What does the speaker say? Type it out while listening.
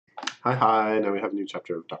Hi, hi. Now we have a new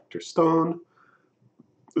chapter of Dr. Stone.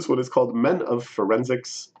 This one is called Men of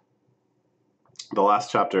Forensics. The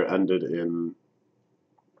last chapter ended in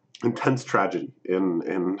intense tragedy,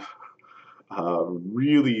 in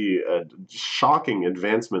really a shocking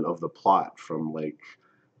advancement of the plot from like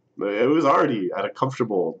it was already at a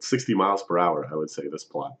comfortable 60 miles per hour, I would say, this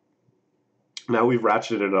plot. Now we've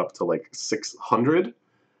ratcheted it up to like 600.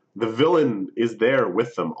 The villain is there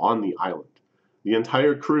with them on the island. The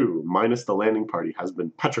entire crew, minus the landing party, has been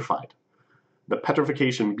petrified. The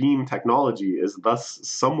petrification beam technology is thus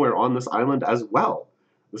somewhere on this island as well.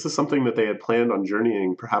 This is something that they had planned on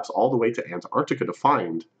journeying perhaps all the way to Antarctica to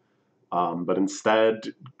find, but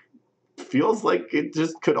instead feels like it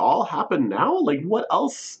just could all happen now. Like, what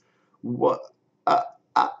else? What? Uh,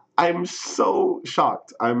 I'm so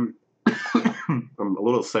shocked. I'm I'm a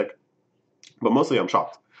little sick, but mostly I'm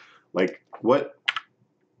shocked. Like, what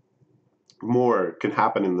more can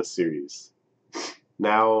happen in this series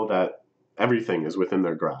now that everything is within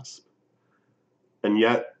their grasp? And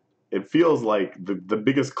yet, it feels like the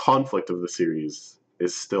biggest conflict of the series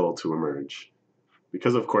is still to emerge.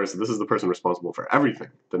 Because, of course, this is the person responsible for everything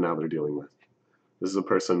that now they're dealing with. This is a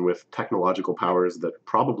person with technological powers that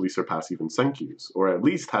probably surpass even Senkyu's, or at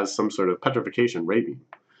least has some sort of petrification ray beam,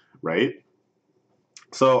 right?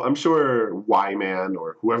 So I'm sure Y-Man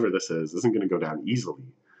or whoever this is isn't going to go down easily.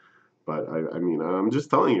 But I mean, I'm just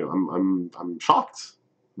telling you, I'm shocked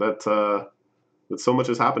that that so much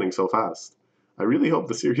is happening so fast. I really hope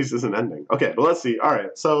the series isn't ending. Okay, but let's see. All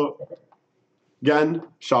right, so Gen,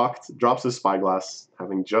 shocked, drops his spyglass,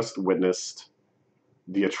 having just witnessed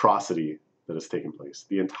the atrocity that has taken place.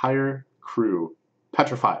 The entire crew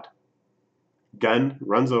petrified. Gen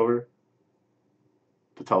runs over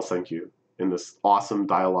to tell Senkyu. In this awesome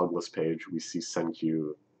dialogueless page, we see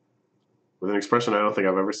Senkyu with an expression I don't think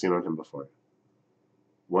I've ever seen on him before.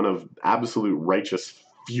 One of absolute righteous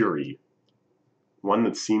fury. One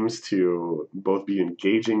that seems to both be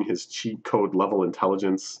engaging his cheat code level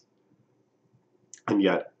intelligence and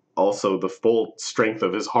yet also the full strength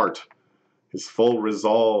of his heart, his full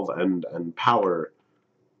resolve and power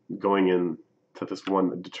going in to this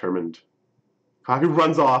one determined. Kagu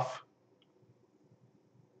runs off.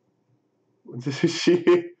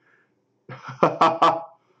 She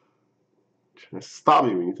stop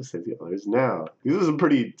me. We need to save the others now. These are some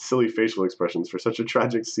pretty silly facial expressions for such a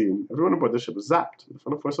tragic scene. Everyone aboard the ship was zapped. The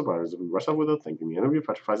final force of fighters, if we rush off without thinking, the enemy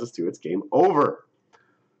petrifies us too. It's game over.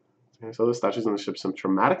 I saw the statues on the ship. Some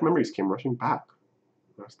traumatic memories came rushing back.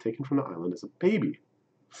 I was taken from the island as a baby.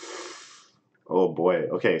 Oh boy.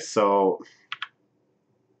 Okay, so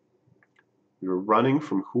you're running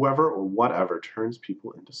from whoever or whatever turns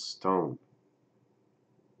people into stone.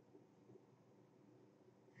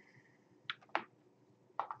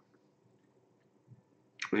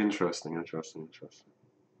 Interesting.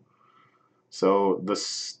 So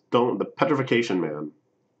the petrification man,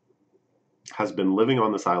 has been living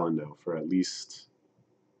on this island now for at least,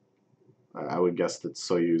 I would guess that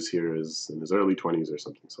Soyuz here is in his early 20s or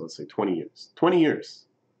something. So let's say 20 years. 20 years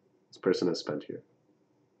this person has spent here.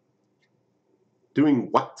 Doing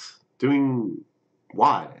what? Doing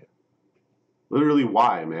why? Literally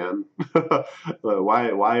why, man?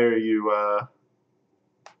 Why are you,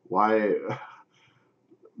 why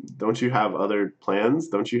don't you have other plans?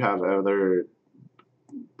 Don't you have other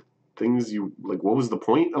things you, like, what was the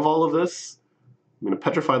point of all of this? I'm going to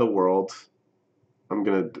petrify the world. I'm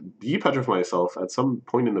going to de-petrify myself at some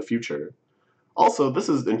point in the future. Also, this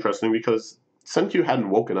is interesting because Senkyu hadn't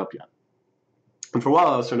woken up yet. And for a while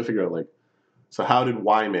I was trying to figure out, like, so how did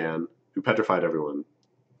Y-Man, who petrified everyone,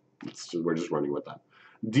 we're just running with that,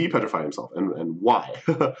 de-petrify himself, and why?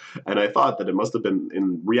 And I thought that it must have been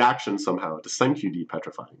in reaction somehow to Senkyu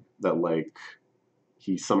de-petrifying, that, like,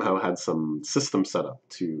 he somehow had some system set up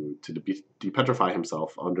to de-petrify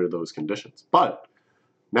himself under those conditions. But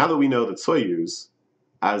now that we know that Soyuz,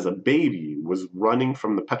 as a baby, was running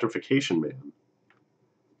from the petrification man,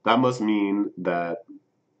 that must mean that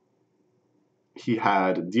he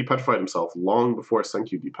had de-petrified himself long before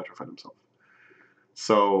Senkyu de-petrified himself.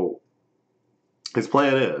 So his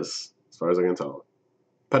plan is, as far as I can tell,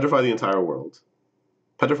 petrify the entire world,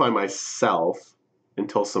 petrify myself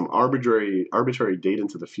until some arbitrary date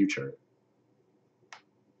into the future.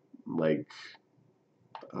 Like,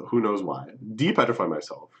 who knows why. De-petrify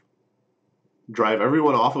myself, drive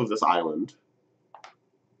everyone off of this island,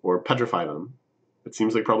 or petrify them. It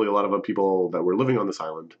seems like probably a lot of people that were living on this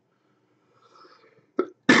island.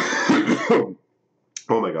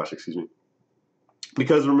 Oh my gosh, excuse me.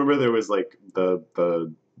 Because remember, there was like the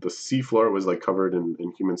seafloor was like covered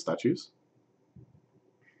in human statues.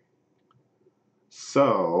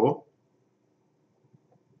 So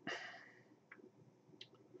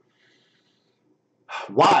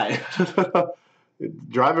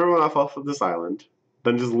Drive everyone off of this island,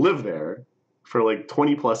 then just live there for like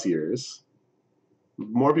 20 plus years.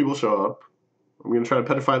 More people show up. I'm going to try to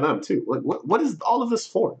petrify them too. Like, what is all of this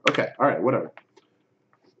for? Okay, all right, whatever.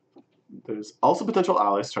 There's also potential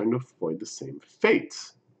allies trying to avoid the same fate.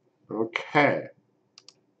 Okay.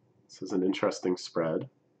 This is an interesting spread.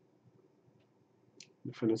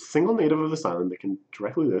 If a single native of this island, they can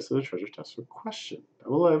directly lead us to the treasure chest for question. That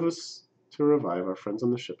will allow us to revive our friends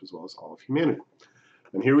on the ship as well as all of humanity.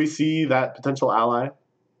 And here we see that potential ally.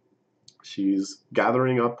 She's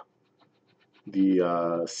gathering up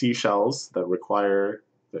the seashells that require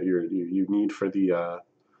that you need for the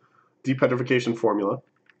depetrification formula.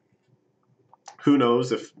 Who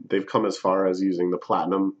knows if they've come as far as using the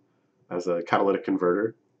platinum as a catalytic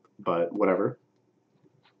converter, but whatever.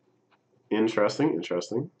 Interesting,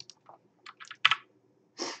 interesting.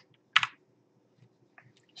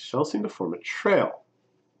 Shells seem to form a trail.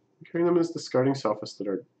 Carrying them is discarding shellfish that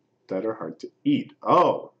are hard to eat.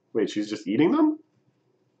 Oh, wait, she's just eating them?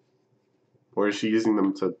 Or is she using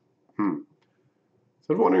them to... Instead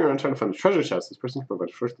of wandering around trying to find a treasure chest, this person can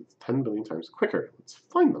provide first that's 10 billion times quicker. Let's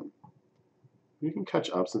find them. You can catch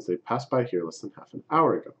up since they passed by here less than half an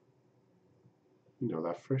hour ago. You know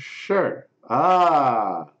that for sure.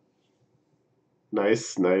 Ah!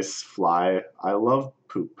 Nice, nice fly. I love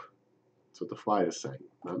poop. That's what the fly is saying.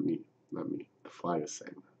 Not me. Not me. The fly is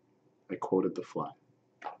saying that. I quoted the fly.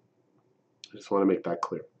 I just want to make that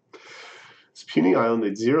clear. This puny island,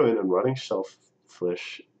 they'd zero in on rotting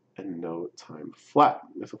shellfish in no time flat.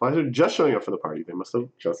 If the flies are just showing up for the party, they must have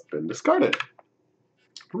just been discarded.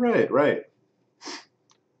 Right, right.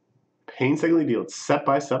 Painstakingly deal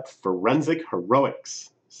step-by-step forensic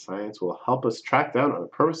heroics. Science will help us track down a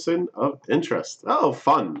person of interest. Oh,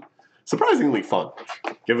 fun. Surprisingly fun,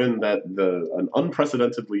 given that an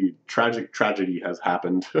unprecedentedly tragic tragedy has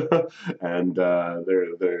happened, and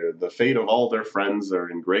the fate of all their friends are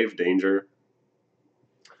in grave danger.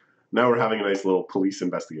 Now we're having a nice little police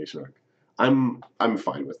investigation arc. I'm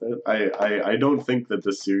fine with it. I don't think that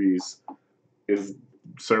this series is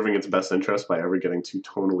serving its best interest by ever getting too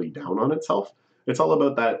tonally down on itself. It's all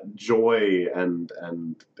about that joy and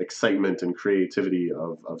excitement and creativity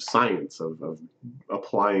of science, of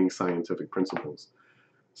applying scientific principles.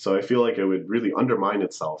 So I feel like it would really undermine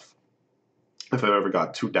itself if it ever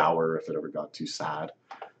got too dour, if it ever got too sad.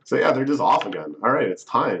 So yeah, they're just off again. All right, it's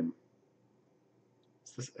time.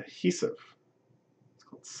 It's this adhesive. It's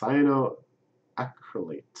called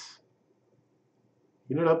cyanoacrylate.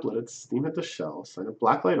 Heat it up, let it steam at the shell, shine a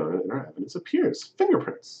black light on it, and our evidence appears.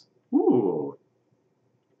 Fingerprints. Ooh.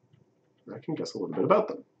 I can guess a little bit about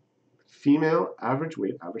them. Female, average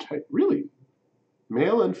weight, average height. Really?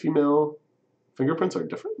 Male and female fingerprints are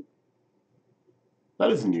different? That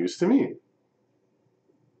is news to me.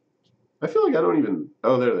 I feel like I don't even...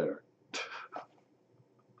 Oh, they're there.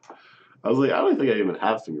 I was like, I don't think I even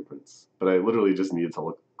have fingerprints. But I literally just needed to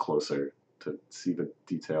look closer to see the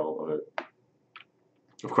detail of it.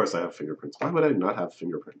 Of course I have fingerprints. Why would I not have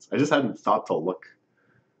fingerprints? I just hadn't thought to look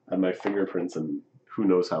at my fingerprints in who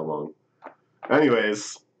knows how long.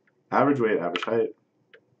 Anyways, average weight, average height.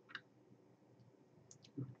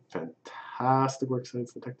 Fantastic work,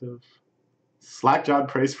 science detective. Slack job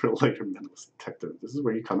praise for lighter mentalist detective. This is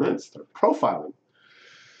where you come in, start profiling.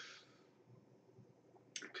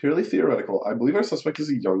 Purely theoretical. I believe our suspect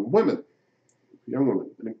is a young woman.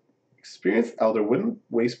 An experienced elder wouldn't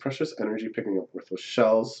waste precious energy picking up worthless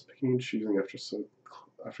shells. Picking and choosing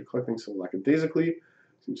after collecting so lackadaisically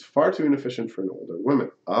seems far too inefficient for an older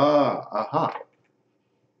woman. Aha.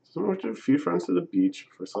 Someone to few friends to the beach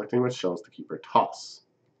before selecting which shells to keep or toss.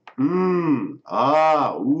 All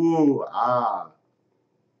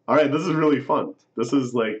right, this is really fun. This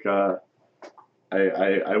is like, I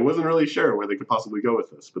wasn't really sure where they could possibly go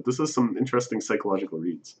with this, but this is some interesting psychological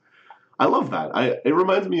reads. I love that. It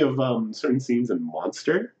reminds me of certain scenes in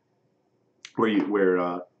Monster, where you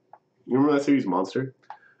remember that series Monster, and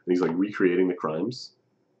he's like recreating the crimes.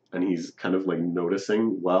 And he's kind of like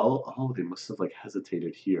noticing, well, oh, they must have like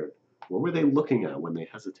hesitated here. What were they looking at when they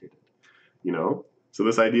hesitated? You know? So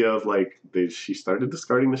this idea of like, she started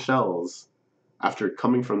discarding the shells after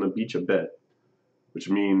coming from the beach a bit, which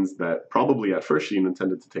means that probably at first she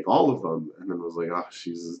intended to take all of them and then was like, oh,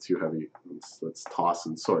 she's too heavy. Let's toss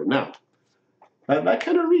and sort. Now, that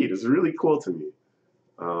kind of read is really cool to me.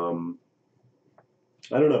 I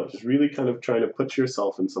don't know, just really kind of trying to put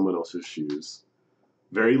yourself in someone else's shoes.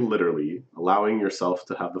 Very literally, allowing yourself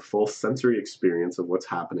to have the full sensory experience of what's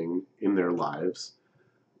happening in their lives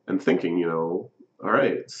and thinking, all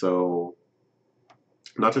right, so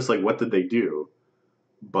not just like what did they do,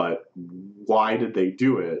 but why did they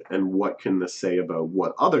do it, and what can this say about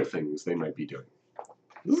what other things they might be doing?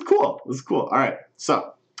 This is cool. This is cool. All right,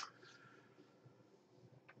 so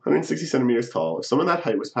 160 centimeters tall. If someone that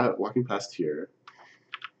height was walking past here,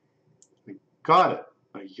 I got it.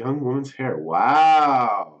 A young woman's hair.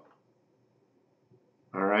 Wow.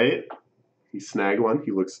 All right. He snagged one.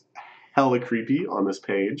 He looks hella creepy on this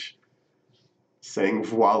page, saying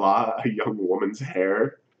voila, a young woman's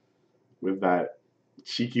hair with that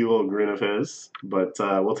cheeky little grin of his. But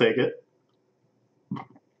we'll take it.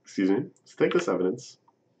 Excuse me. Let's take this evidence.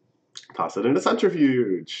 Toss it in a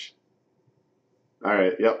centrifuge. All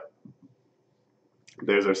right, yep.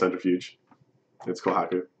 There's our centrifuge. It's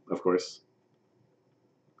Kohaku, of course.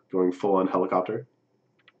 Going full on helicopter.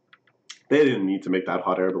 They didn't need to make that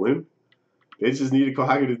hot air balloon. They just needed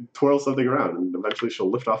Kohaku to twirl something around, and eventually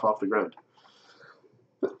she'll lift off the ground.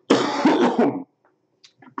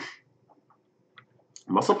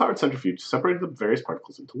 Muscle-powered centrifuge separated the various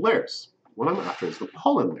particles into layers. What I'm after is the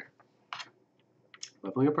pollen layer.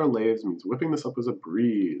 Leveling up our lathes means whipping this up as a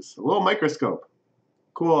breeze. A little microscope.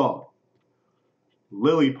 Cool.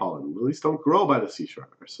 Lily pollen. Lilies don't grow by the seashore.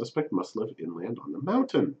 Our suspect must live inland on the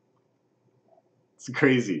mountain. It's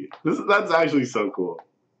crazy. That's actually so cool.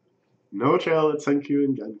 No trail that Senku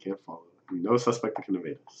and Gen can't follow. No suspect that can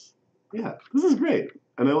evade us. Yeah, this is great.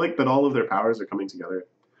 And I like that all of their powers are coming together,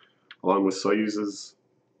 along with Soyuz's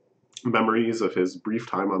memories of his brief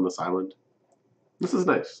time on this island. This is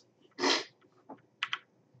nice.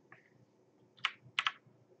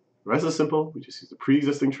 The rest is simple. We just use the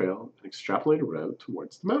pre-existing trail and extrapolate a route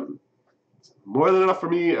towards the mountain. It's more than enough for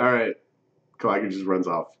me. All right. Kohaku just runs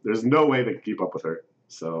off. There's no way they can keep up with her.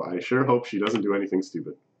 So I sure hope she doesn't do anything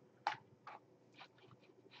stupid.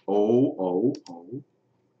 Oh.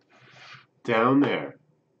 Down there.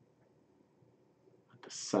 A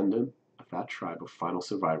descendant of that tribe of final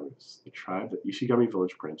survivors. The tribe that Ishigami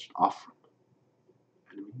Village branched off from.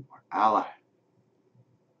 Enemy or ally.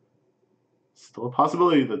 Still a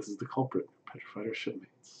possibility that this is the culprit. Petrified our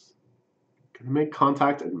shipmates. Gonna make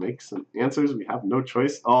contact and make some answers. We have no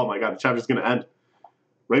choice. Oh my god, the chapter's gonna end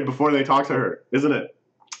right before they talk to her, isn't it?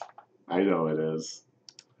 I know it is.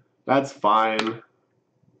 That's fine.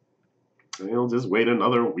 They'll just wait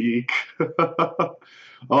another week. Oh,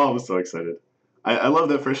 I'm so excited. I love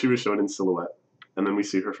that first she was shown in silhouette, and then we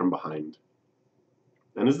see her from behind.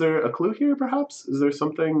 And is there a clue here, perhaps? Is there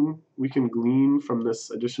something we can glean from this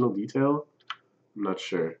additional detail? I'm not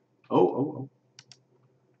sure. Oh.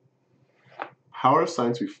 Power of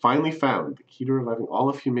science we finally found. The key to reviving all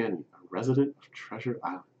of humanity. A resident of Treasure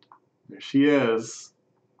Island. There she is.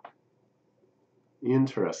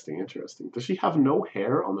 Interesting. Does she have no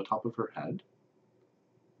hair on the top of her head?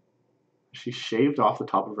 Is she shaved off the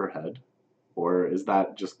top of her head? Or is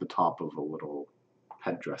that just the top of a little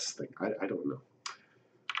headdress thing? I don't know.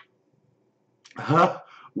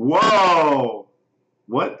 Whoa!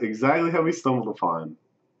 What exactly have we stumbled upon?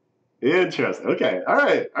 Interesting. Okay. All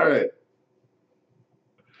right.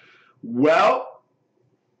 Well,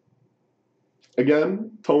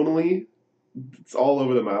 again, tonally, it's all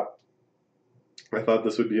over the map. I thought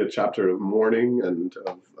this would be a chapter of mourning and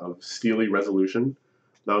of steely resolution.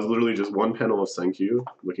 That was literally just one panel of Senku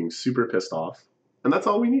looking super pissed off. And that's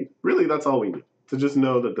all we need. Really, that's all we need. To just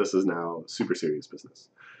know that this is now super serious business.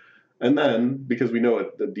 And then, because we know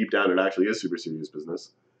it, that deep down it actually is super serious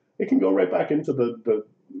business, it can go right back into the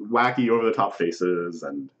wacky, over-the-top faces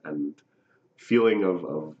and feeling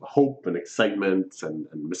of hope and excitement and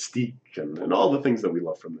mystique and all the things that we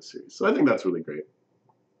love from this series. So I think that's really great.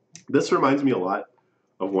 This reminds me a lot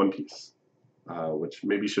of One Piece, which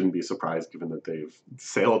maybe shouldn't be a surprise given that they've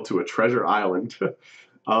sailed to a treasure island.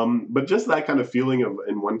 But just that kind of feeling of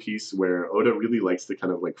in One Piece where Oda really likes to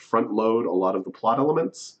kind of like front load a lot of the plot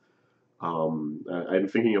elements. I'm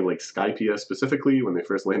thinking of like Skypiea specifically when they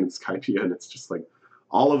first landed Skypiea, and it's just like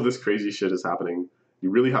all of this crazy shit is happening.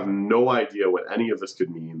 You really have no idea what any of this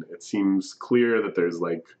could mean. It seems clear that there's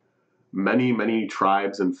like many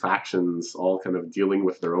tribes and factions all kind of dealing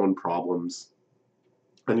with their own problems.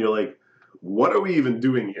 And you're like, what are we even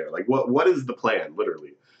doing here? Like, what is the plan,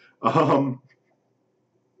 literally?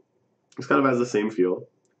 This kind of has the same feel.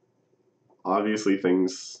 Obviously,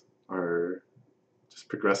 things are just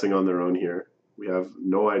progressing on their own here. We have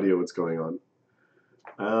no idea what's going on.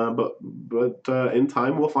 But in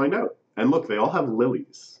time, we'll find out. And look, they all have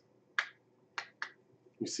lilies.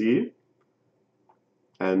 You see?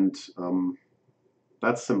 And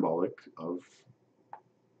that's symbolic of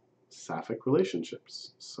sapphic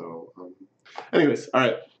relationships. So, anyways, all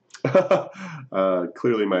right.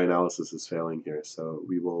 Clearly my analysis is failing here, so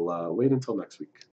we will wait until next week.